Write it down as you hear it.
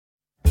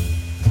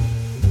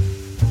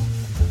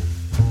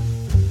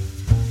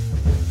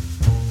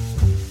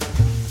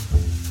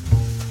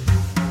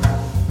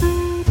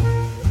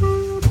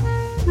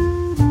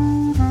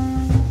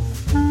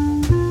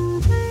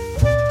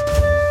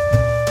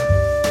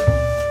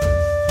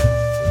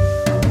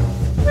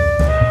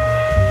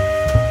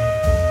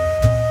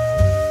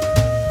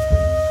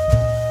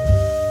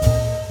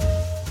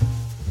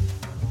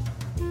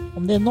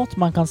det är något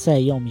man kan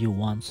säga om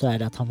Johan så är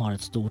det att han har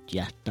ett stort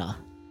hjärta.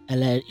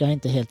 Eller jag är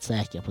inte helt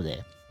säker på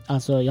det.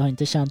 Alltså jag har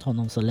inte känt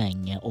honom så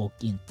länge och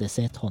inte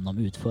sett honom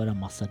utföra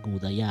massa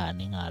goda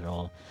gärningar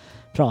och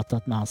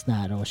pratat med hans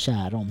nära och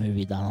kära om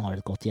huruvida han har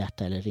ett gott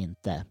hjärta eller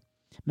inte.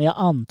 Men jag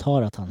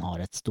antar att han har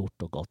ett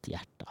stort och gott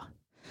hjärta.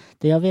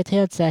 Det jag vet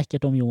helt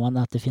säkert om Johan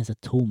är att det finns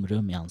ett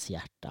tomrum i hans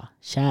hjärta.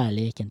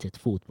 Kärleken till ett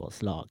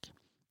fotbollslag.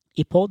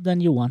 I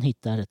podden Johan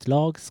hittar ett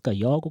lag ska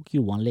jag och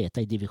Johan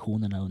leta i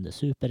divisionerna under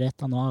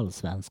Superettan och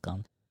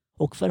Allsvenskan.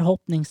 Och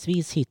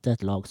förhoppningsvis hitta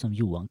ett lag som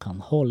Johan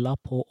kan hålla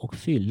på och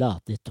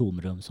fylla det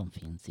tomrum som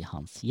finns i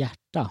hans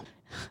hjärta.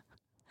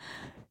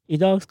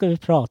 Idag ska vi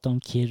prata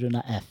om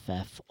Kiruna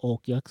FF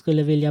och jag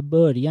skulle vilja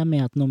börja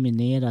med att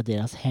nominera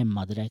deras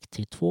hemmadräkt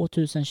till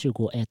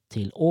 2021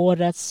 till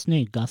årets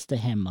snyggaste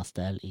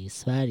hemmaställ i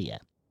Sverige.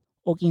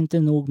 Och inte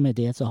nog med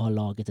det så har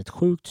laget ett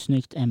sjukt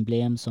snyggt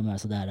emblem som är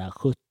sådär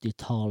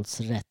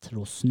 70-tals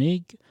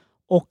retrosnygg.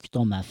 Och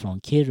de är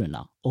från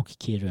Kiruna. Och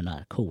Kiruna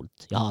är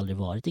coolt. Jag har aldrig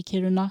varit i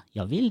Kiruna.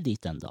 Jag vill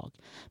dit en dag.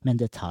 Men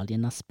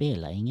detaljerna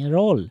spelar ingen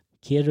roll.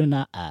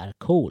 Kiruna är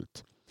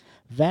coolt.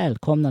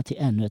 Välkomna till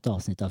ännu ett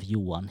avsnitt av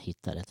Johan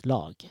hittar ett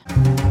lag.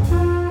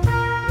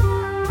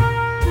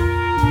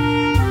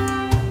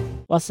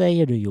 Vad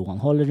säger du Johan?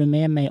 Håller du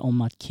med mig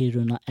om att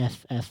Kiruna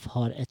FF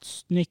har ett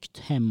snyggt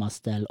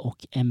hemmaställ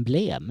och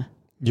emblem?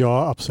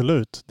 Ja,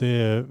 absolut. Det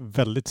är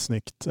väldigt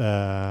snyggt.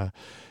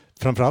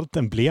 Framförallt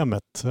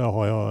emblemet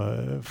har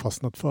jag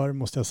fastnat för,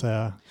 måste jag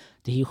säga.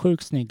 Det är ju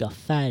sjukt snygga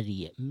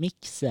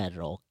färgmixer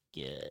och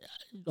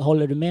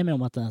håller du med mig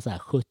om att den är så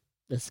här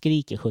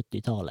skriker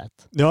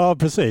 70-talet? Ja,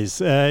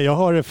 precis. Jag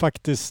har det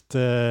faktiskt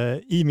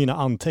i mina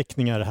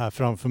anteckningar här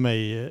framför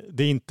mig.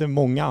 Det är inte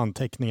många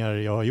anteckningar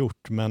jag har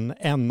gjort, men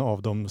en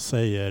av dem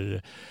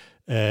säger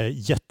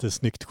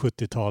jättesnyggt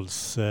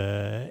 70-tals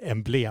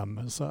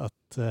emblem. Så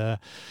att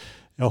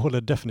jag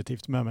håller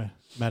definitivt med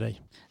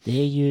dig.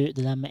 Det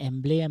där med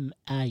emblem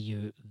är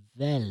ju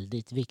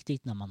väldigt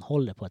viktigt när man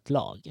håller på ett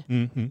lag.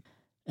 Mm-hmm.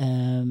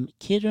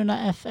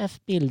 Kiruna FF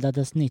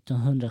bildades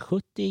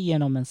 1970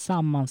 genom en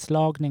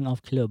sammanslagning av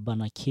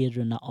klubbarna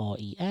Kiruna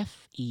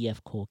AIF,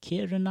 IFK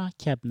Kiruna,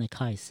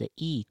 Kebnekaise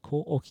IK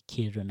och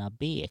Kiruna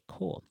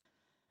BK.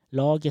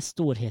 Lagets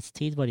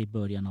storhetstid var i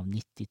början av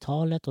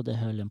 90-talet och det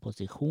höll en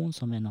position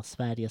som en av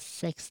Sveriges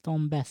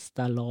 16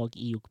 bästa lag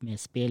i och med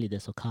spel i det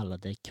så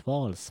kallade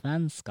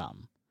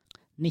kvalsvenskan.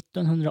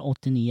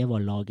 1989 var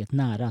laget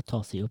nära att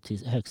ta sig upp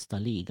till högsta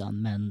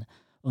ligan, men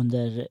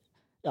under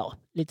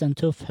lite en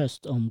tuff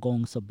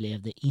höstomgång så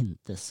blev det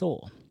inte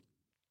så.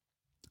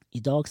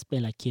 Idag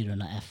spelar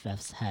Kiruna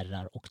FFs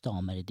herrar och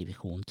damer i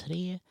division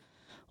 3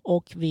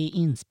 och vid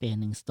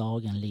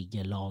inspelningsdagen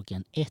ligger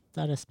lagen 1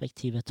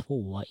 respektive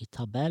 2 i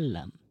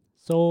tabellen.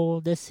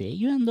 Så det ser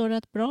ju ändå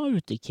rätt bra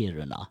ut i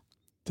Kiruna.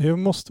 Det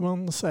måste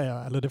man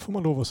säga, eller det får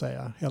man lov att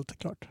säga, helt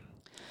klart.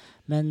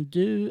 Men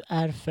du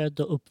är född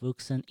och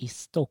uppvuxen i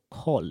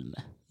Stockholm.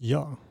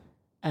 Ja.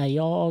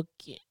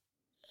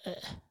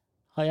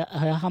 Har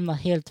jag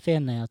hamnat helt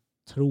fel när jag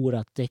tror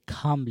att det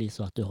kan bli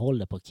så att du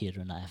håller på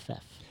Kiruna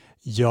FF?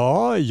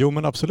 Ja, jo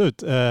men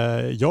absolut.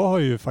 Jag har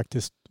ju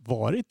faktiskt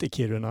varit i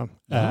Kiruna.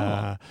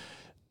 Ja.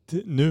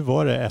 Nu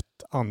var det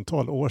ett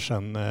antal år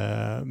sedan,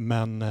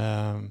 men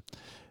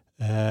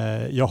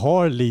jag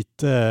har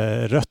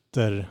lite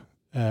rötter,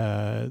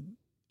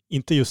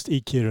 inte just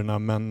i Kiruna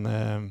men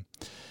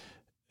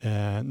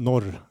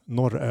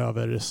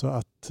norröver, så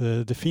att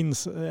det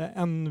finns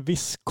en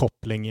viss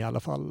koppling i alla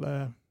fall.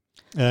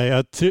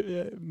 Jag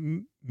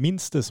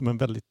minns det som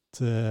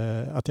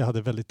att jag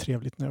hade väldigt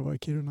trevligt när jag var i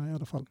Kiruna i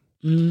alla fall.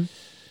 Mm.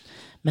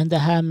 Men det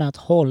här med att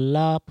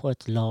hålla på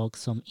ett lag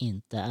som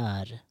inte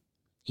är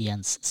i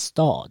ens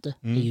stad,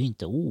 det är ju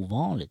inte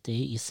ovanligt.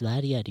 I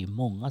Sverige är det ju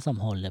många som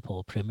håller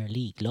på Premier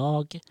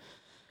League-lag.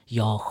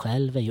 Jag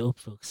själv är ju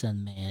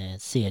uppvuxen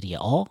med Serie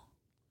A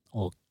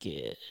och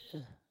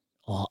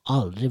har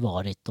aldrig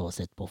varit och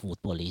sett på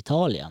fotboll i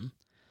Italien.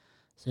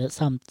 Så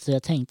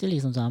jag tänkte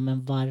liksom så här,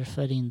 men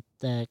varför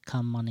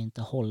kan man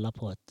inte hålla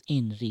på ett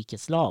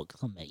inrikeslag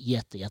som är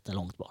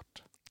jättelångt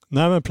bort?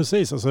 Nej men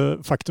precis, alltså,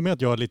 faktum är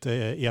att jag har lite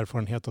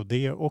erfarenhet av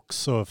det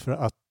också, för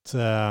att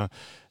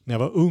när jag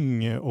var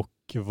ung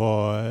och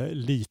var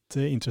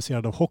lite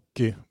intresserad av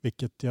hockey,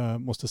 vilket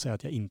jag måste säga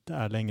att jag inte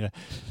är längre,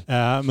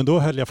 men då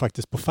höll jag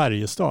faktiskt på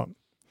Färjestad.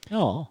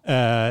 Ja.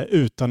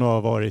 Utan att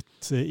ha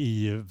varit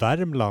i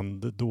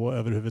Värmland då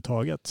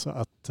överhuvudtaget. Så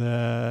att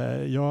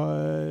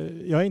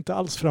jag är inte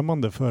alls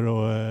främmande för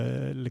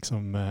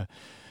att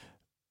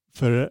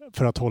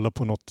för att hålla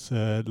på något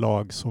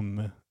lag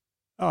som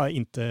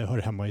inte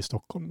hör hemma i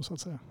Stockholm, så att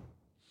säga.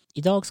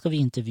 Idag ska vi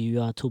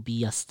intervjua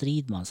Tobias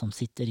Stridman som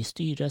sitter i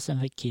styrelsen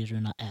för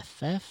Kiruna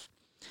FF.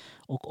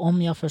 Och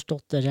om jag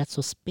förstått det rätt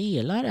så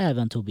spelar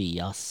även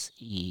Tobias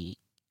i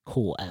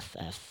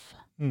KFF.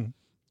 Mm.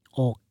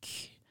 Och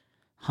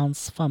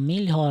hans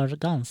familj har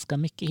ganska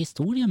mycket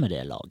historia med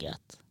det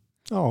laget.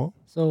 Ja.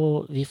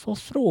 Så vi får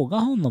fråga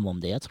honom om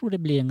det. Jag tror det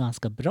blir en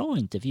ganska bra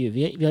intervju.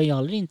 Vi har ju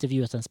aldrig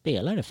intervjuat en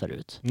spelare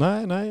förut.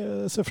 Nej,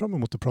 jag ser fram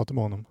emot att prata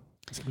med honom.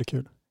 Det ska bli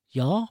kul.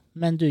 Ja,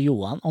 men du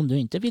Johan, om du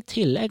inte vill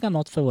tillägga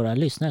något för våra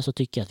lyssnare så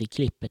tycker jag att vi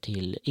klipper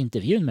till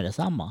intervjun med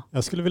detsamma.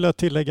 Jag skulle vilja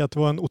tillägga att det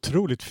var en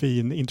otroligt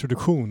fin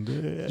introduktion.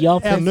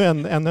 Ja, ännu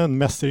en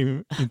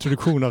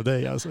mästerintroduktion av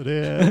dig. Alltså.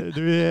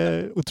 Du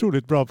är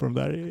otroligt bra på de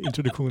där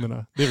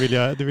introduktionerna.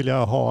 Det vill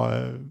jag ha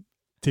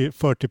till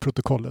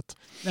protokollet.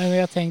 Nej, men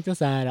jag tänkte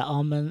så här,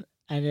 ja, men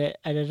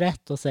är det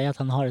rätt att säga att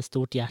han har ett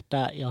stort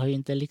hjärta? Jag har ju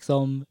inte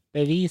liksom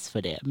bevis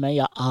för det, men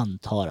jag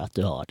antar att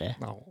du har det.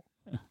 Ja,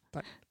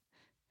 tack.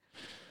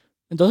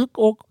 Men då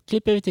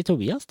klipper vi till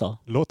Tobias då.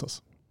 Låt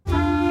oss.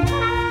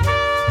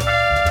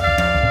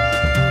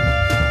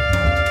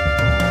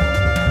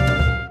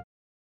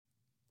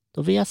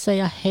 Då vill jag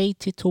säga hej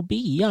till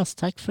Tobias.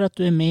 Tack för att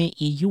du är med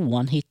i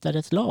Johan hittar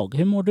ett lag.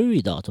 Hur mår du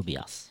idag,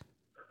 Tobias?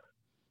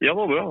 Jag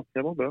mår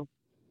bra.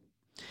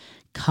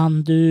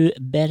 Kan du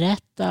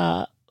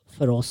berätta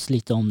för oss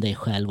lite om dig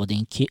själv och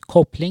din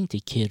koppling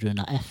till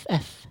Kiruna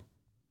FF?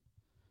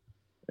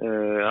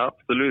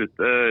 Absolut.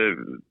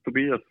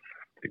 Tobias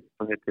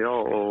heter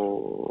jag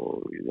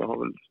och jag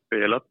har väl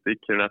spelat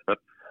i Kiruna FF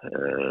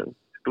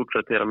stort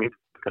sett hela min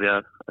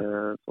karriär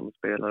som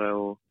spelare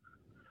och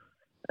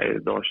är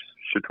idag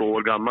 22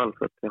 år gammal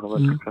så att jag har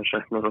väl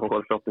kanske några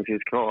år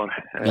förhoppningsvis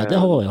kvar. Ja, det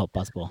har jag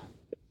hoppas på.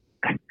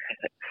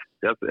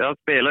 Jag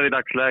spelar i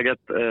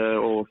dagsläget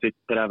och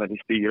sitter även i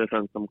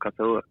styrelsen som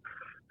kassör.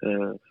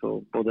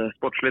 Så både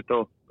sportsligt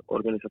och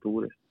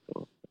organisatoriskt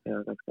så är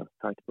jag ganska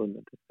tajt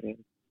bunden till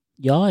föreningen.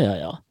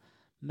 Ja.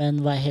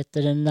 Men vad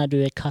heter det när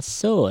du är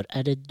kassör?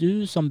 Är det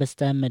du som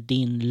bestämmer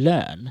din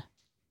lön?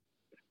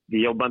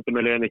 Vi jobbar inte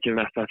med lön i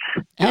Kiruna FF.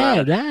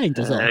 Nej, det är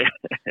inte så.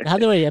 Det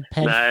hade varit en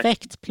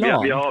perfekt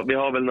plan. Vi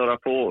har väl några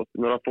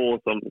få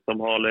som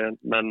har lön,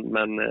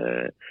 men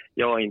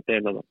jag är inte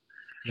en av dem.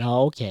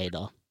 Ja, okej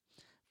då.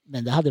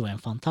 Men det hade varit en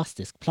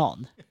fantastisk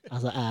plan.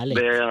 Alltså ärligt.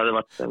 Det hade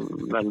varit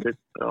en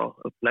väldigt bra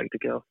upplägg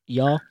tycker jag.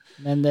 Ja,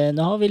 men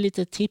nu har vi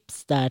lite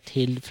tips där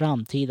till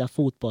framtida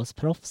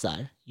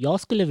fotbollsproffsar. Jag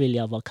skulle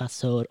vilja vara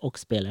kassör och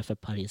spela för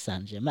Paris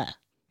Saint-Germain.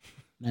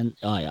 Men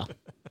ja.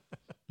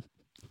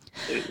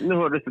 Nu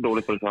hördes det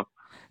dåligt på det så.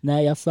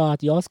 Nej, jag sa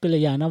att jag skulle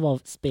gärna vara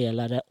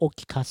spelare och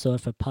kassör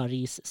för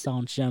Paris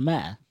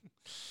Saint-Germain.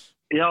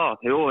 Ja,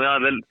 det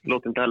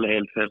låter inte heller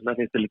helt fel. Där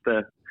finns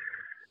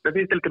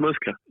det lite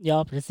muskler.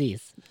 Ja,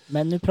 precis.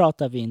 Men nu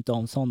pratar vi inte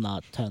om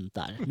sådana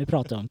töntar. Nu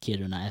pratar vi om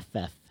Kiruna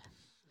FF.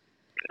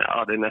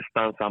 Ja, det är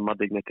nästan samma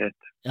dignitet.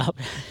 Ja.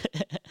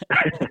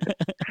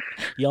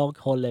 Jag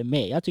håller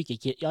med.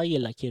 Jag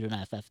gillar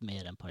Kiruna FF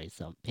mer än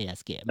Paris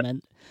PSG.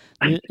 Men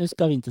nu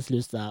ska vi inte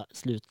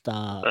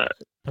sluta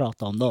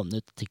prata om dem nu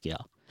tycker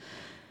jag.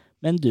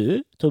 Men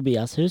du,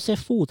 Tobias, hur ser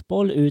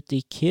fotboll ut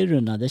i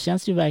Kiruna? Det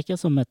känns ju verkligen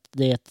som att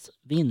det är ett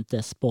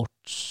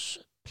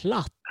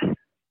vintersportsplats.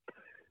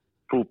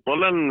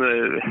 Fotbollen,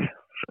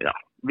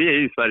 vi är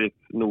ju Sveriges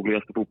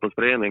nordligaste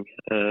fotbollsförening.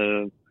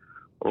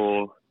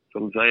 Och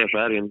som du säger så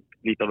är det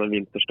lite av en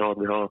vinterstad.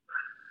 Vi har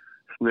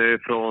snö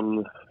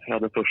från,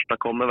 den första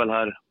kommer väl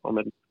här om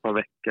ett par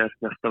veckor,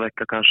 nästa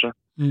vecka kanske.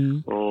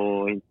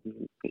 Och inte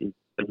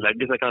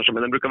lägger sig kanske,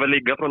 men den brukar väl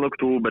ligga från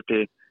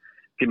oktober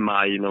till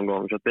maj någon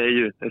gång. Så det är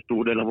ju en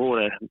stor del av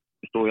året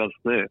består ju av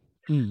snö.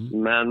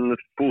 Men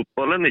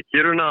fotbollen i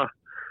Kiruna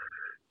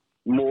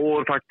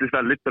mår faktiskt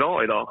väldigt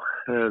bra idag.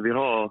 Vi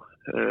har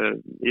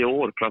i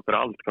år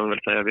framförallt kan man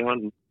väl säga, vi har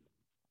en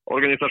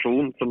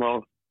organisation som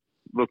har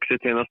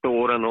vuxit senaste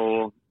åren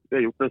och vi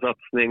har gjort en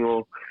satsning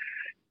och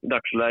i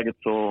dagsläget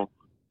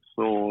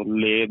så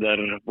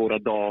leder våra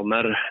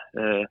damer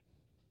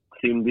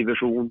sin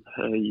division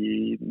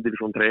i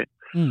division 3.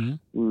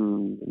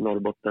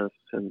 Norrbottens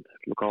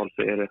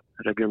lokalserie,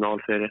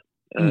 regionalserie.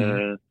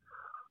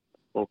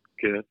 Och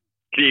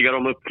krigar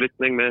om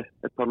uppflyttning med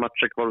ett par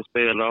matcher kvar att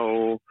spela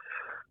och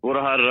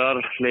våra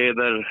herrar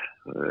leder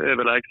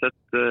överlägset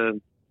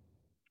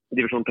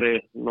division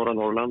 3 norra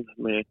Norrland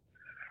med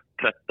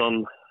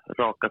 13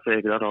 raka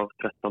segrar av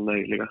 13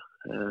 möjliga.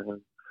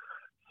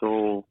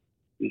 Så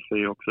vi ser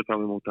ju också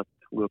fram emot att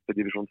gå upp i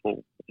division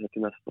 2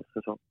 till nästa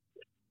säsong.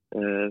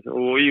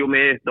 Och i och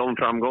med de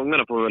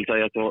framgångarna får vi väl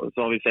säga så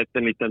har vi sett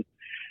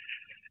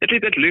ett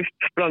litet lyft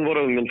bland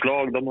våra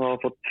ungdomslag. De har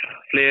fått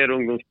fler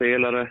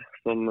ungdomsspelare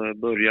som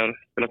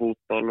börjar spela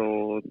fotboll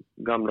och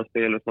gamla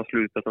spelare som har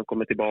slutat som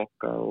kommer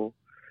tillbaka. Och,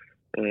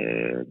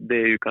 det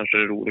är ju kanske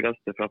det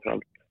roligaste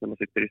framförallt när man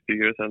sitter i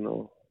styrelsen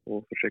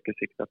och försöker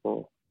sikta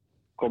på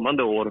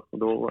kommande år. Och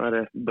då är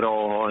det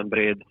bra att ha en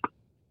bred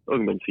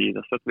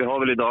ungdomssida. Så att vi har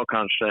väl idag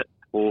kanske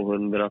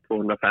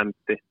 200-250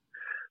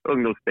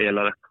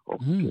 ungdomsspelare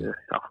och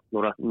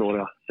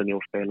några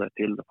seniorspelare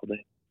till på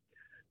det.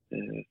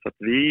 Så att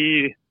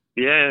vi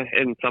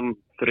är ensam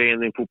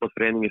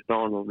fotbollsförening i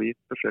stan och vi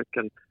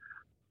försöker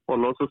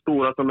hålla oss så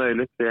stora som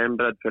möjligt. Vi är en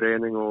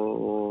breddförening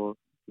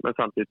men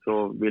samtidigt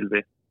så vill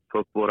vi få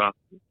upp våra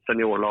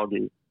seniorlag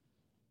i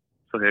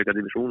så höga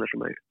divisioner som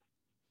möjligt.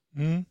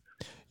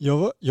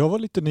 Jag var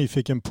lite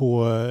nyfiken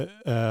på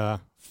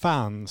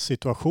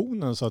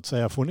fansituationen så att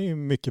säga. Får ni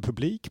mycket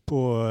publik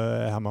på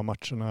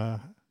hemmamatcherna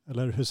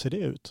eller hur ser det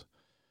ut?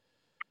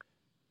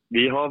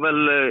 Vi har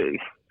väl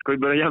ska vi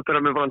börja jämföra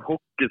med vår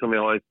hockey som vi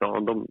har i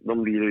stan.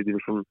 De blir i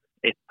division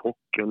 1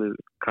 hockey och nu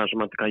kanske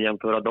man inte kan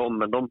jämföra dem,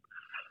 men de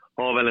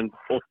har väl en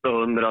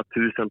 800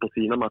 000 på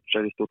sina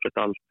matcher i stort sett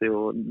alltid.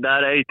 Och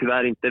där är ju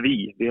tyvärr inte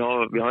vi. Vi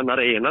har en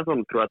arena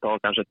som tror jag tar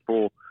kanske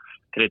 2-3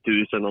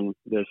 000 om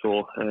det är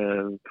så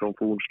från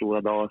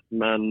fornstora dagar.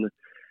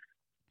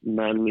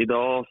 Men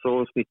idag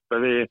så snittar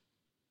vi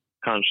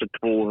kanske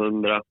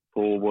 200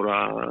 på våra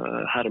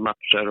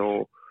herrmatcher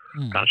och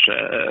kanske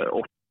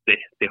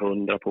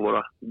 80-100 på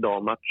våra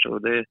dammatcher.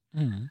 Och det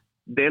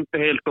är inte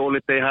helt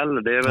dåligt det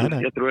heller. Det är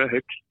väl, jag tror jag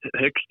är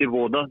högst i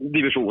båda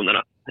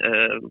divisionerna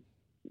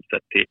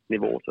sett till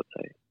nivå så att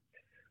säga.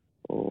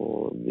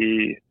 Och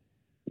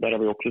där har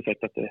vi också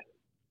sett att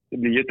det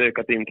blir ett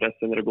ökat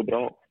intresse när det går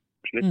bra.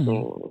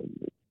 Och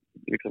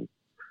liksom,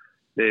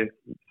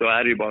 så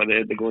är det ju bara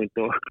det går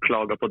inte att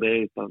klaga på det,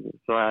 utan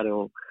så är det,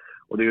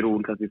 och det är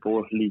roligt att vi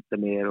får lite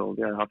mer. Och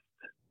vi har haft,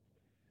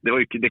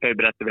 det kan jag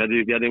berätta,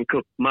 vi hade en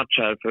cupmatch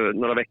här för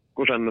några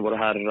veckor sedan med våra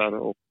herrar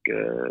och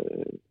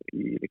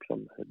i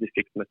liksom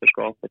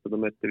distriktsmästerskapet, och då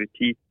mötte vi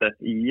Kite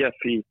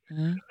IF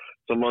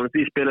som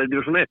vanligtvis spelar i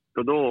division 1,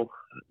 och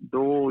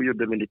då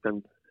gjorde vi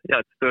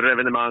ett större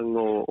evenemang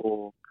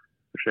och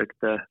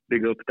försökte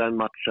bygga upp den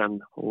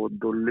matchen, och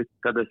då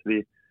lyckades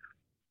vi.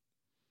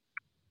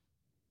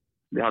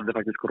 Vi hade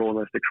faktiskt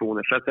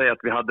coronarestriktioner, så jag säger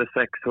att vi hade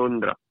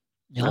 600.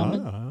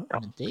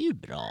 Men det är ju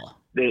bra.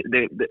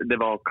 Det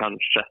var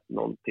kanske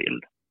någon till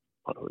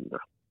par hundra.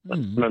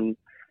 Men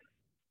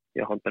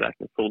jag har inte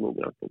räknat så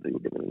noggrant, och det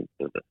gjorde man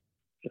inte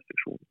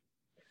restriktioner.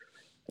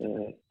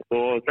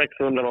 Så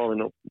 600 var vi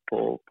nog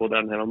på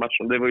den här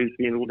matchen. Det var ju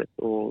svinroligt,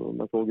 och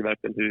man såg ju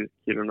verkligen hur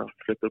Kiruna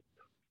flöt upp.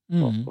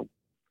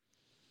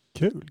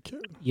 Kul.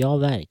 Ja,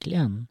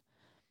 verkligen.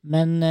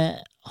 Men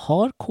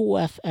har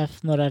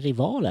KFF några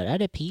rivaler? Är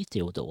det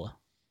Piteå då?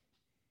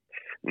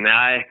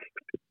 Nej,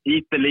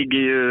 Piteå ligger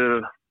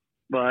ju,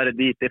 vad är det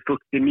dit? Det är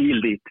 40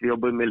 mil dit. Vi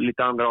jobbar med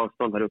lite andra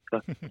avstånd här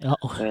uppe. Ja.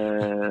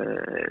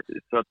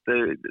 Så att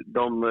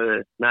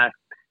nej,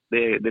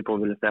 det får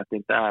vi väl säga att det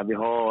inte är. Vi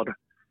har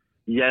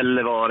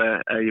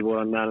Gällivare är ju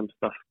vår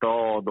närmsta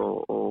stad,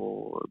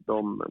 och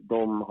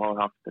de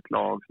har haft ett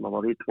lag som har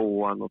varit i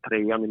 2:an och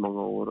 3:an i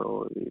många år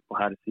och på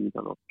här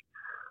sidan, och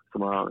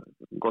som har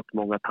gått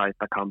många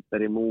tajta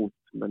kamper emot,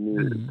 men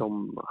nu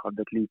de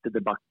hade ett litet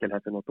debacle här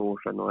för något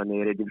år sedan och är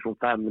nere i division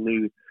 5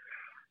 nu,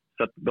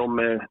 så att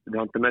vi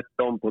har inte mött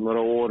dem på några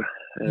år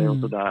och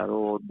sådär,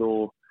 och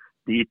då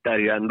dit är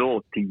ju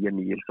ändå 10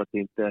 mil, så att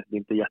det är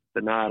inte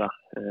jättenära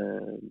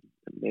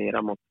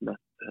mera mått mätt.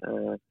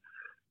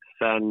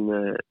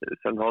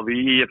 Sen har vi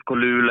IFK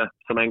Luleå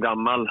som är en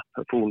gammal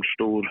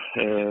fornstor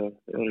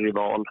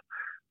rival,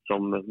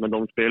 men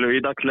de spelar ju i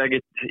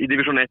dagsläget i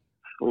division 1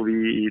 och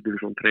vi i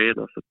division 3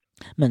 då, så.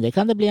 Men det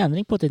kan det bli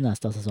ändring på till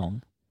nästa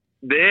säsong?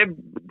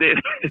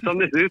 Som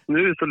det ser ut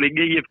nu så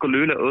ligger IFK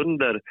Luleå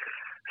under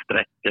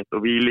strecket,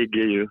 och vi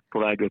ligger ju på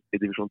väg upp i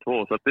division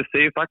 2, så att det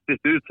ser ju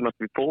faktiskt ut som att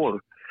vi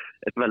får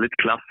ett väldigt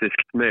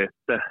klassiskt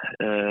möte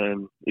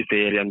i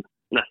serien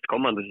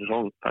nästkommande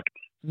säsong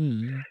faktiskt.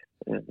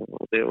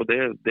 Och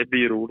det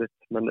blir roligt,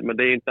 men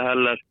det är inte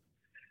heller,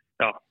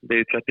 det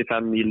är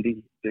 35 mil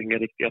dit, det är inga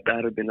riktiga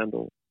derbyn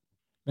ändå.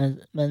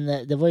 Men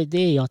det var ju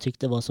det jag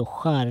tyckte var så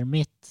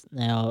charmigt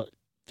när jag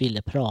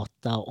ville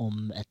prata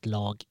om ett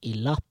lag i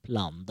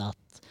Lappland,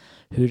 att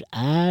hur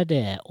är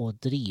det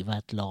att driva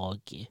ett lag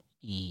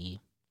i,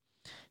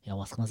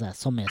 vad ska man säga,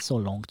 som är så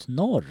långt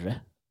norr?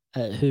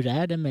 Hur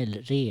är det med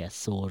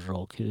resor,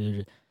 och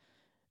hur,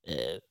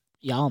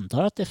 jag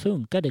antar att det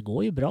funkar, det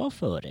går ju bra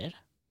för er.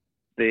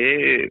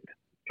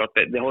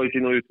 Det har ju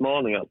sina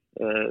utmaningar.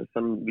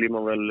 Sen blir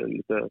man väl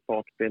lite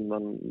fartblind.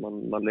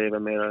 Man lever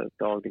mer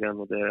dagligen,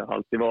 och det har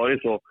alltid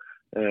varit så.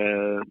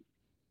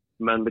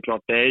 Men det är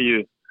klart, det är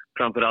ju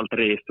framförallt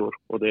resor,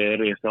 och det är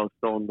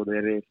reseavstånd och det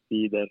är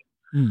restider.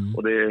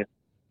 Och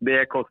det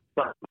är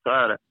kostsamt, så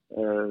är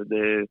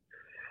det.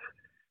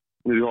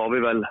 Nu har vi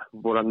väl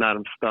våra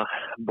närmsta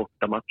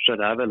bortamatcher,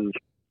 det är väl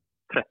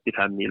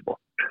 35 mil bort.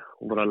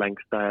 Och våra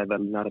längsta är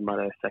väl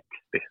närmare 60,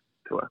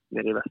 tror jag,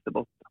 nere i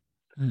Västerbotten.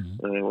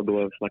 Och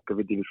då snackar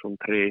vi division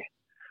 3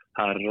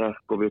 herrar.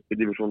 Går vi upp i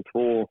division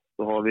 2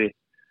 så har vi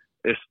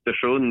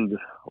Östersund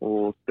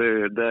och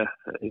Stöde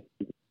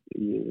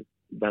i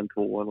den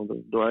 2:an,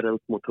 och då är det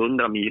upp mot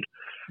 100 mil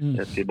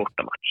till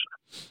bortamatchen.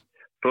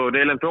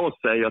 Fördelen för oss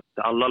är ju att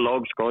alla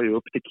lag ska ju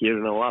upp till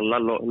Kiruna, och alla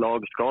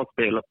lag ska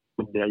spela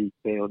på det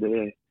IP, och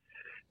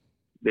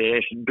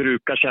det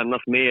brukar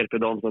kännas mer för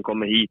de som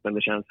kommer hit än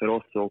det känns för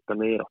oss att åka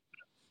neråt.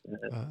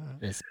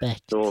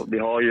 Respekt. Så vi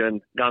har ju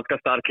en ganska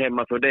stark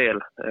hemmafördel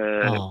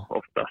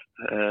oftast,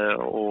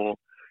 och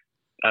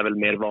är väl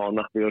mer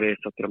vana vid att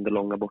resa till de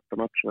långa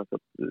bortamatcherna. Så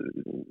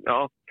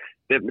att,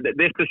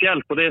 det är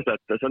speciellt på det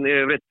sättet. Sen i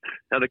övrigt,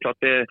 det är klart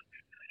det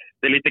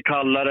är lite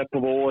kallare på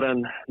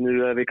våren.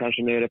 Nu är vi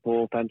kanske nere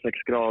på 5-6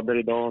 grader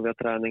idag. Vi har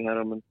träning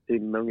här om en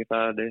timme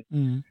ungefär.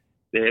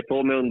 Det är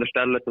på med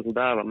understället och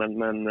sådär,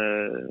 men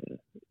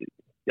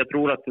jag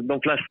tror att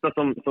de flesta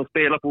som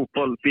spelar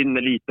fotboll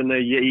finner lite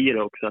nöje i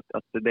det också.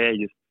 Att det är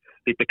just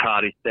lite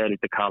kargt, det är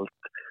lite kallt.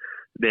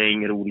 det är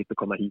inget roligt att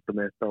komma hit och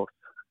möta oss.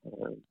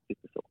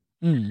 Lite så.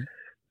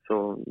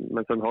 Så,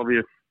 men sen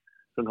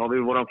har vi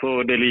våran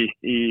fördel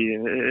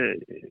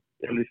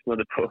jag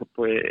lyssnade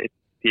på ett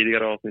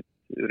tidigare avsnitt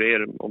ur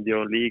er om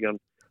Björnligan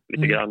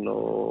lite grann,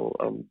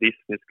 och om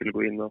Disney skulle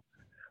gå in och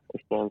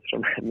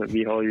sponsra. Men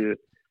vi har ju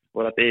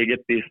vårt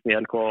eget Disney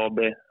LKAB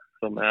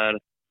som är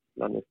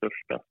bland de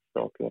största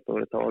statliga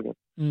företagen.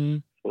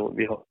 Så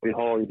vi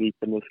har ju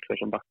lite muskler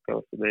som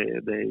backar, så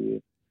det är ju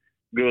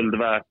guld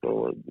värt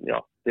och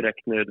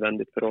direkt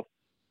nödvändigt för oss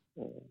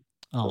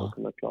att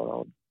kunna klara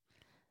av.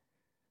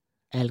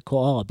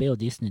 LKAB och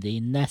Disney, det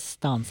är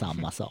nästan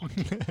samma sak.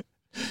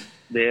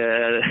 Det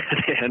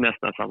är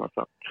nästan samma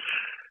sak.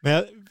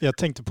 Men jag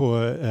tänkte på,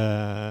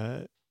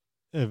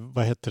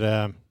 vad heter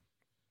det?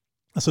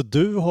 Alltså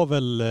du har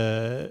väl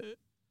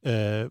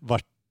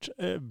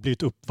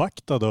blivit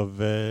uppvaktad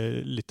av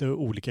lite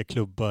olika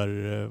klubbar,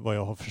 vad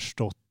jag har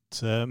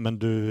förstått. Men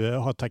du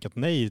har tackat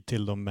nej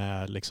till dem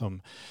med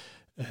liksom,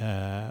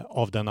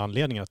 av den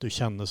anledningen att du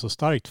känner så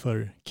starkt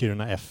för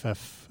Kiruna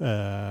FF.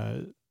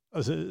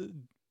 Alltså,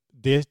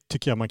 det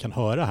tycker jag man kan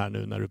höra här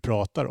nu när du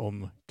pratar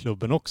om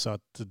klubben också,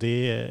 att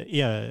det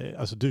är,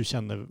 alltså du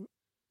känner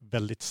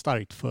väldigt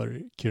starkt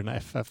för Kiruna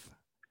FF.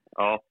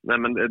 Ja, nej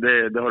men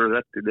det har du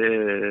rätt i.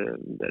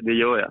 Det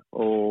gör jag.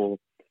 Och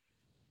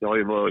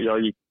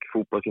jag gick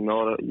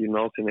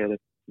fotbollsgymnasium nere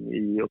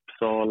i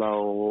Uppsala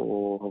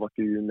och har varit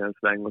i Umeå en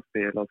sväng och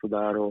spelat och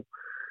sådär.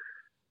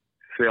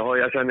 Så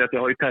jag känner att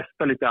jag har ju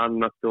testat lite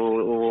annat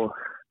och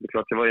det är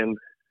klart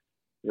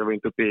jag var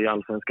inte uppe i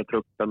allsvenska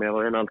truppen, men jag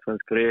var i en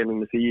allsvensk förening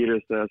med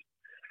Sirius. Jag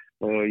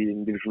var i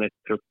en division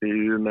 1-trupp i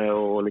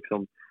Umeå och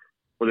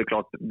det är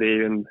klart, det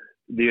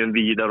är en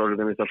vidare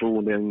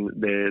organisation.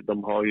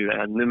 De har ju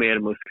ännu mer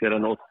muskler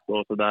än oss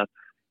och sådär.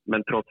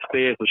 Men trots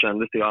det så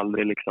kändes det ju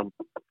aldrig liksom,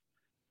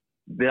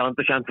 det har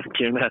inte känts som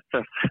Kiruna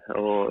FF,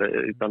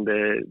 utan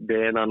det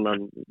är en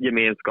annan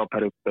gemenskap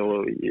här uppe,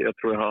 och jag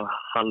tror det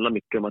handlar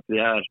mycket om att vi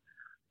är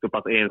så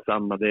pass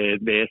ensamma.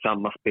 Det är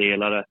samma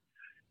spelare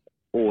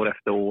år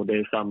efter år, det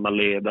är samma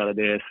ledare,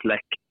 det är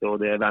släkt och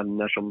det är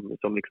vänner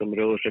som liksom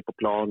rör sig på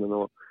planen,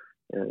 och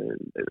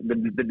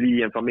det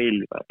blir en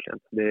familj verkligen.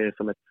 Det är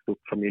som ett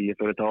stort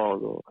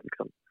familjeföretag och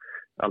liksom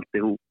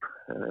alltihop.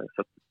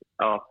 Så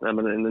att,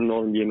 men en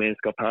enorm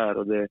gemenskap här,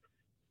 och det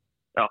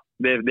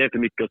är för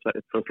mycket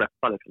att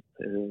släppa liksom,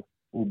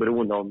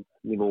 oberoende av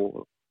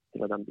nivå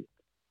till den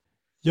biten.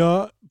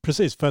 Ja,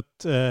 precis, för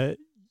att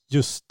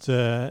just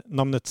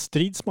namnet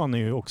Stridsman är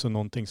ju också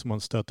någonting som man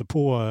stöter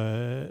på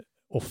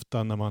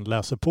ofta när man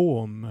läser på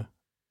om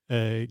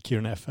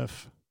Kiruna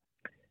FF.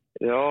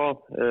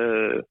 Ja,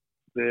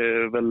 det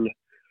är väl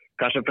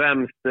kanske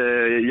främst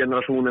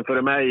generationen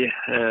före mig,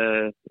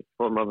 i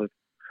form av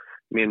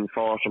min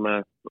far som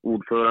är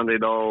ordförande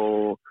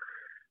idag och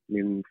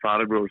min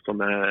farbror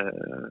som är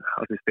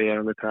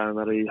assisterande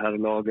tränare i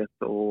herrlaget,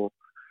 och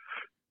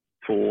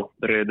 2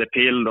 bröder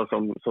till då,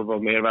 som var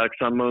mer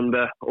verksamma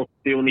under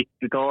 80- och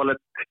 90-talet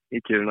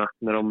i Kiruna,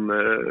 när de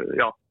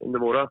under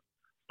våra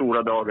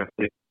stora dagar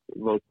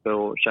var uppe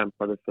och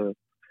kämpade för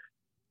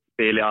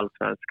spel i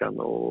allsvenskan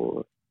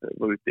och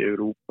var ute i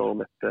Europa och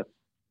mötte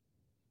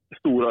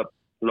stora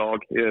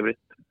lag i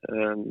övrigt.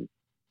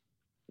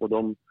 Och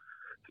de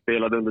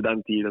spelade under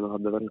den tiden och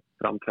hade väl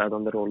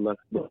framträdande roller.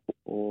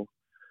 Och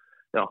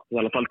i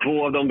alla fall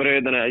 2 av de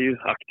bröderna är ju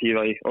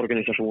aktiva i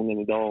organisationen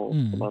idag, och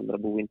de andra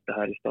bor inte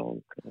här i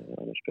stan.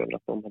 Annars tror jag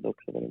att de hade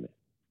också varit med.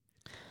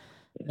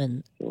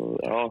 Men...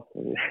 Så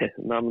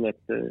namnet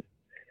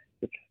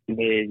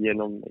med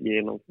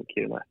genom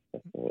Kiruna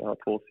FF. Jag har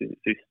 2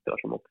 systrar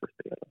som också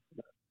spelar.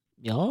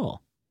 Ja,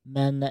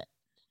 men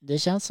det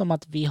känns som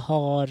att vi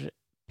har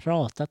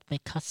pratat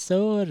med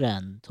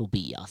kassören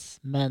Tobias.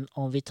 Men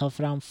om vi tar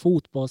fram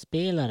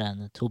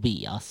fotbollsspelaren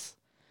Tobias.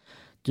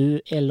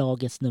 Du är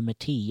lagets nummer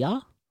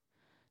 10.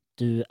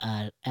 Du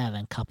är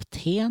även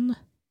kapten.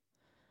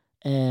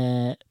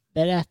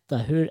 Berätta,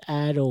 hur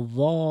är det att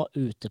vara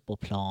ute på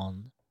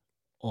plan?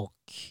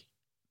 Och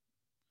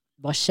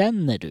vad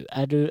känner du?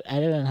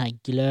 Är det den här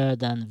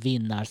glöden,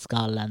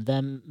 vinnarskallen?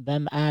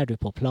 Vem är du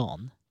på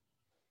plan?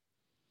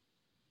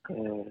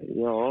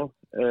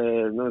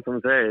 Som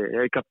du säger,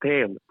 jag är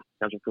kapten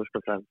kanske först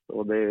och främst.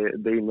 Och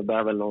det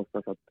innebär väl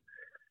någonstans att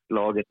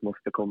laget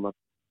måste komma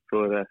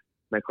före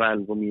mig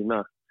själv och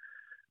mina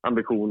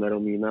ambitioner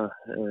och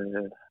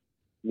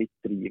mitt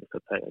driv, så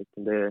att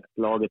säga.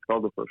 Laget ska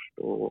gå först.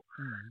 Och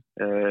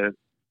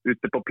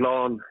ute på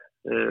plan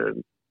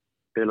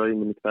spelar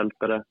in i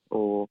mittfältare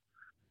och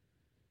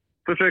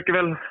försöker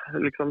väl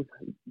liksom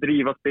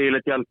driva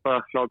spelet,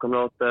 hjälpa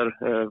lagkamrater,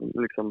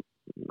 liksom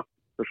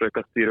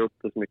försöka styra upp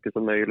det så mycket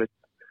som möjligt.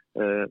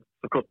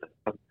 Så kort.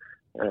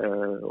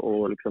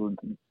 Och liksom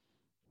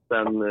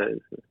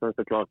sen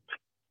såklart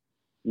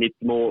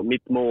mitt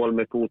mål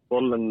med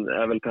fotbollen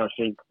är väl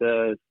kanske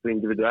inte så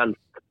individuellt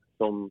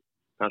som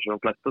kanske de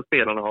flesta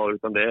spelarna har,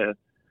 utan det är,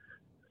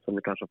 som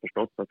ni kanske har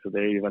förstått också, det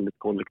är ju väldigt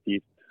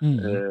kollektivt.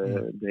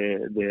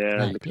 Det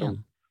är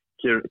liksom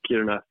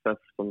Kiruna FF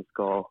som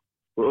ska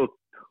gå upp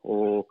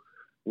och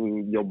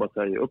jobba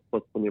sig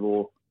uppåt på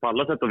nivå på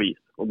alla sätt och vis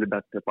och bli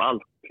bättre på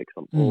allt.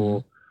 Liksom.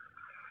 Och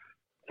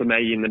för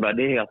mig innebär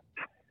det att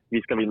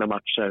vi ska vinna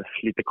matcher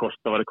lite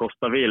kosta vad det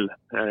kostar vill.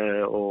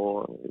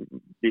 Och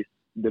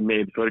det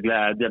medför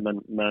glädje,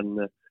 men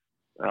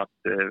att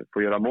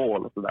få göra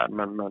mål och sådär.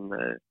 Men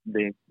det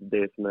är inte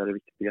det som är det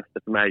viktigaste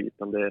för mig,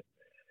 utan det är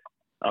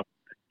att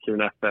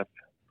Kiruna FF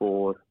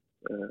får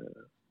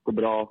gå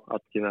bra,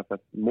 att Kiruna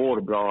FF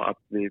mår bra,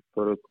 att vi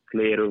får upp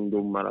fler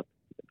ungdomar, att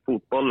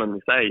fotbollen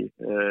i sig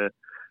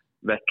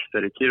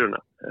växer i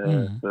Kiruna.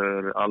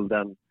 För all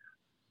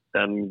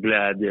den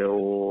glädje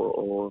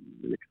och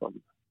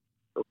liksom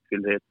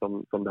uppfylldhet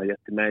som det har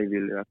gett till mig,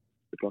 vill jag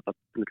såklart att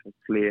liksom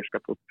fler ska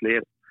få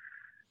fler.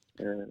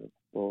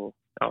 Och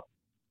ja,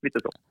 lite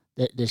så.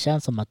 Det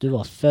känns som att du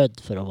var född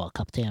för att vara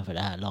kapten för det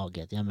här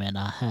laget. Jag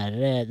menar,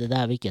 herre, det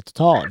där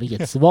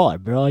vilket svar.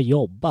 Bra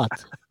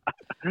jobbat.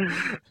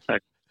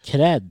 Tack.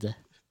 Cred.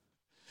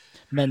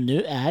 Men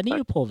nu är ni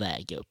ju på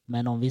väg upp.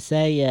 Men om vi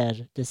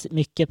säger,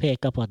 mycket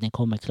pekar på att ni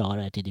kommer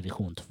klara er till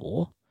division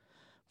 2.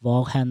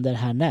 Vad händer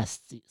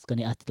härnäst? Ska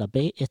ni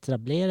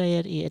etablera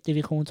er i ett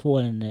division 2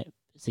 eller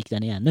siktar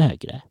ni ännu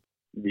högre?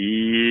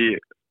 Vi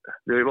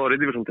har ju varit i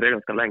division 3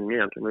 ganska länge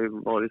egentligen. Vi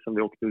har varit sedan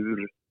vi åkte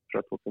ur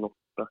 2008.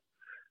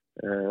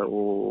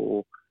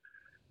 Och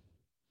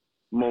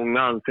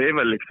många anser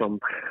väl liksom,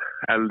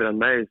 äldre än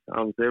mig,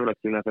 anser väl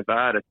att Kiruna FF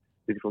är ett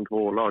division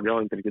 2-lag. Jag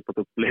har inte riktigt fått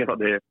uppleva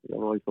det.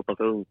 Jag var ju så pass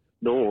ung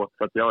då.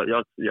 Så att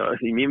jag,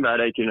 i min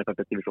värld är Kiruna FF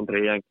ett division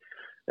 3-gäng.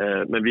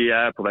 Men vi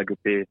är på väg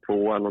upp i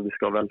 2:an och det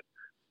ska väl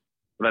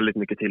väldigt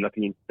mycket till att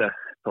vi inte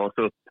tas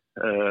upp.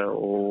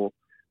 Och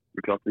det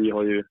är klart, vi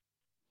har ju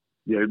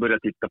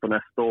börjat titta på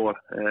nästa år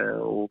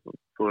och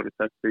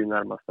förutsätter ju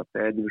närmast att det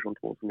är division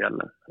 2 som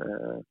gäller.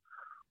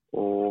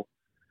 Och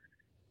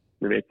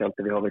nu vet jag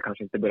inte, vi har väl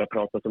kanske inte börjat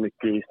prata så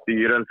mycket i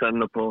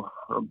styrelsen och på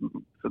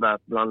sådär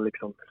bland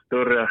liksom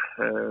större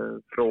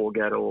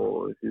frågor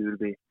och hur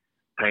vi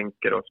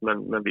tänker oss.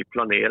 Men vi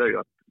planerar ju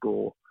att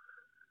gå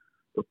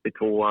upp i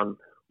 2:an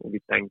och vi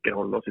tänker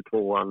hålla oss i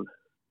 2:an.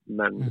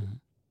 Men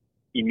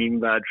i min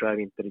värld så är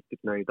vi inte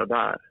riktigt nöjda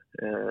där.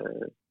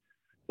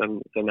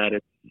 Sen är det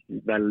ett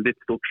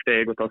väldigt stort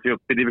steg att ta sig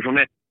upp i division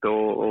 1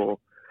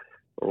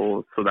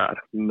 och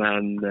sådär.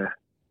 Men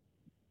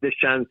det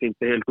känns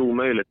inte helt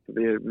omöjligt.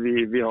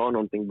 Vi har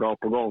någonting bra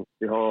på gång.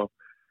 Vi har,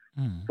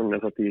 som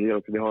jag sa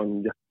tidigare, vi har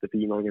en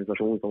jättefin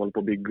organisation som håller på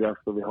att byggas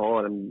och vi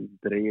har en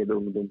bred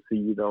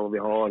ungdomssida och vi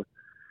har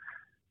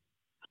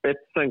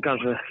spetsen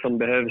kanske som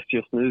behövs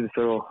just nu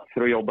för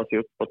att jobba sig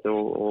uppåt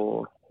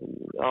och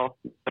ja,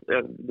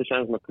 det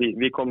känns som att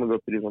vi kommer gå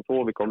upp i division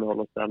 2, vi kommer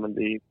hålla oss där, men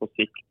det är på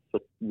sikt så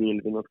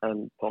vill vi nog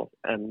ta oss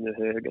ännu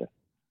högre.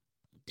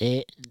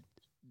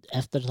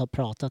 Efter att ha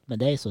pratat med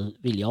dig så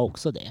vill jag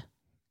också det.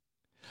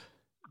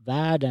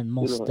 Världen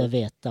måste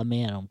veta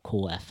mer om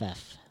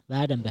KFF.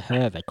 Världen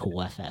behöver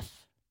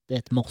KFF. Det är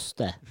ett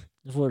måste.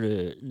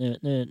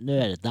 Nu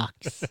är det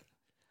dags.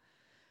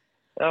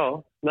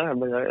 Ja, nej,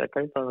 men jag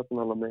kan inte annat än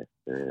hålla med.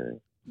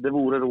 Det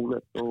vore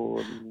roligt och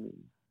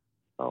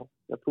ja,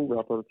 jag tror vi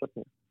har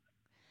förutsättningar.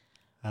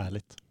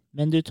 Härligt.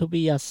 Men du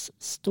Tobias,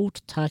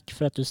 stort tack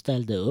för att du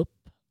ställde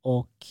upp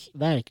och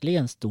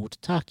verkligen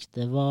stort tack.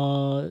 Det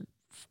var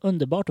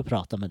underbart att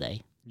prata med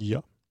dig.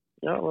 Ja.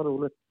 Ja, vad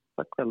roligt.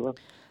 Tack själva.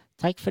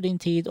 Tack för din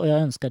tid och jag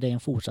önskar dig en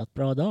fortsatt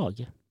bra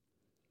dag.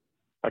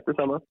 Tack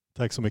detsamma.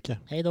 Tack så mycket.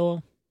 Hej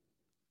då.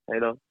 Hej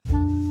då.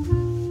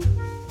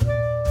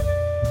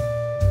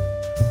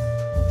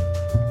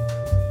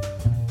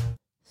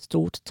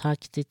 Stort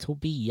tack till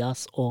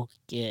Tobias och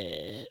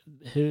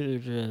hur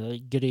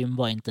grym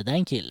var inte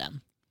den killen?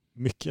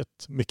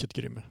 Mycket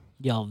grym.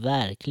 Ja,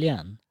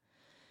 verkligen.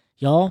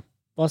 Ja,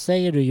 vad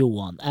säger du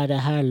Johan? Är det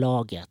här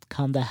laget?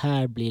 Kan det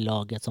här bli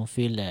laget som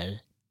fyller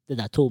det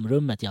där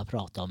tomrummet jag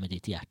pratade om i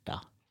ditt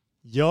hjärta?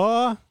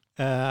 Ja,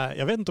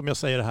 jag vet inte om jag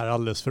säger det här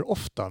alldeles för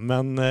ofta,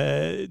 men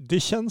det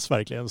känns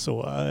verkligen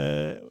så.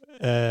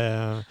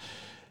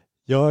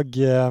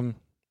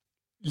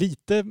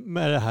 Lite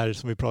med det här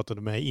som vi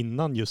pratade med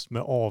innan, just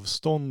med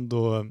avstånd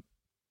och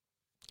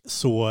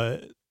så.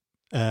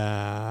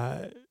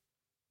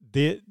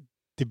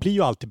 Det blir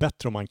ju alltid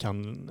bättre om man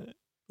kan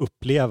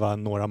uppleva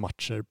några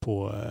matcher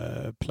på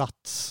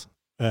plats.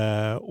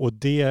 Och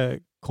det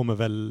kommer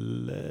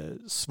väl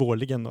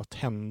svårligen att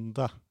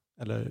hända,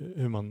 eller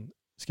hur man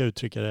ska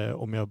uttrycka det,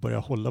 om jag börjar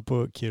hålla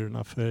på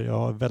Kiruna, för jag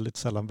har väldigt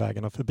sällan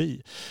vägarna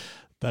förbi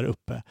där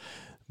uppe.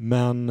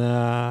 Men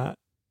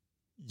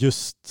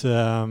just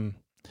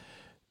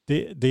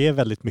det är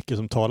väldigt mycket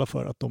som talar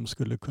för att de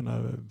skulle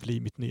kunna bli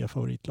mitt nya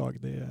favoritlag.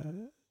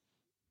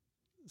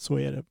 Så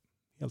är det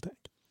helt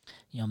enkelt.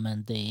 Ja,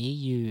 men det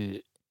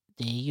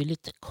är ju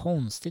lite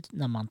konstigt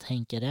när man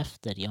tänker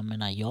efter. Jag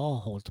menar, jag har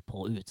hållit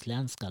på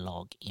utländska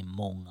lag i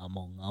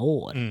många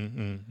år.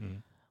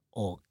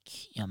 Och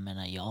jag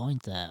menar, jag har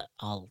inte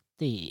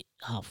alltid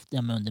haft,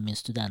 under min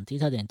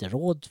studenttid hade jag inte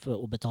råd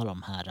för att betala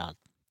de här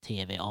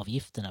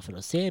tv-avgifterna för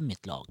att se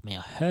mitt lag. Men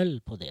jag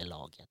höll på det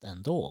laget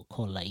ändå.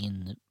 Kolla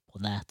in på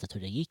nätet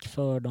hur det gick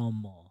för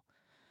dem.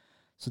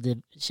 Så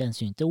det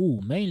känns ju inte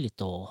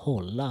omöjligt att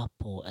hålla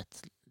på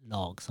ett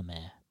lag som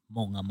är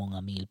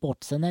många mil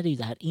bort. Sen är det ju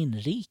det här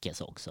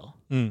inrikes också.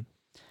 Mm.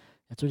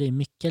 Jag tror det är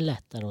mycket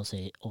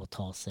lättare att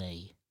ta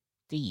sig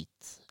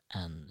dit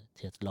än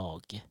till ett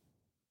lag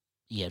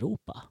i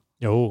Europa.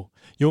 Jo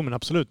men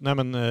absolut. Nej,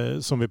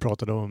 men, som vi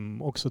pratade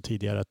om också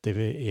tidigare, att det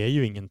är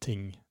ju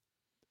ingenting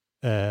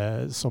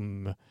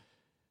som,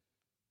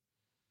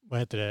 vad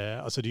heter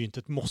det, alltså det är ju inte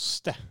ett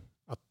måste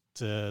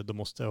att de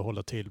måste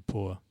hålla till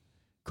på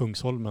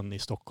Kungsholmen i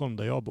Stockholm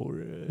där jag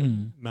bor.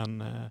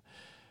 Men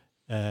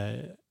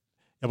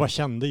jag bara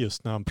kände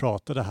just när han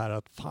pratade här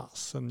att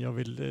fasen, jag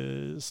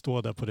vill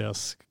stå där på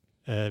deras,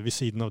 vid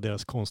sidan av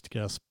deras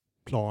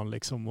konstgräsplan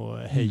liksom och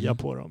heja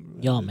på dem.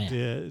 Jag med.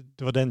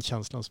 Det var den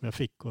känslan som jag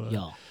fick. Och,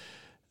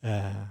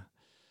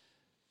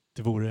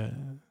 det vore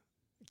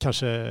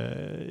kanske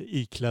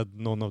iklädd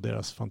någon av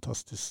deras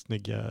fantastiskt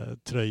snygga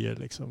tröjor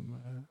liksom.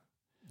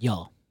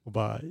 Ja. Och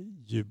bara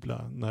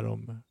jubla när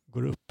de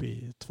går upp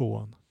i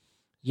 2:an.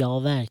 Ja,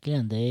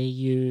 verkligen. Det är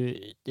ju...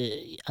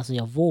 alltså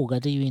jag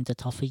vågade ju inte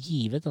ta för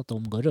givet att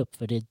de går upp,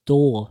 för det är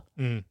då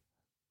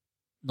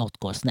något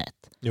går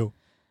snett. Jo.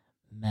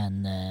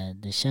 Men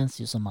det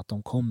känns ju som att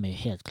de kommer ju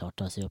helt klart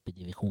ta sig upp i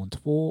division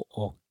 2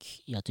 och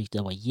jag tyckte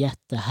det var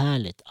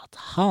jättehärligt att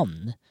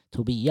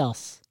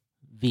Tobias,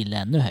 ville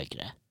ännu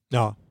högre.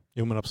 Ja,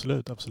 jo men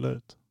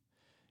absolut.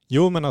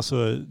 Jo men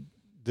alltså,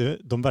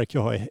 de verkar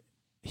ju ha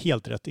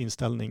helt rätt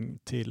inställning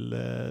till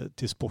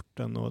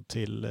sporten och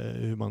till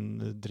hur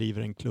man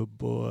driver en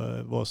klubb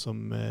och vad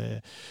som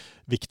är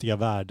viktiga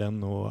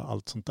värden och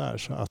allt sånt där.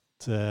 Så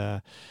att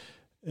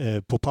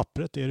på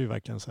pappret är det ju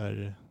verkligen så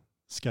här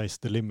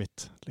sky's the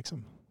limit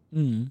liksom.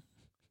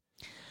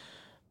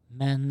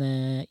 Men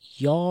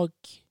jag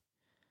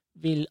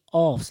vill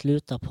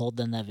avsluta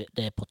podden när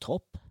det är på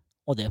topp.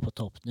 Och det är på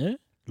topp nu.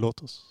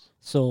 Låt oss.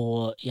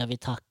 Så jag vill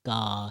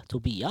tacka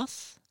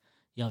Tobias.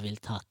 Jag vill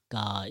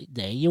tacka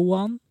dig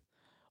Johan.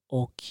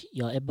 Och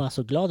jag är bara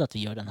så glad att vi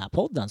gör den här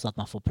podden så att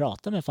man får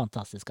prata med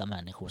fantastiska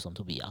människor som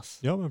Tobias.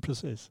 Ja men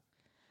precis.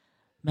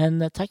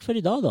 Men tack för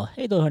idag då.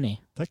 Hej då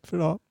hörni. Tack för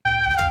idag.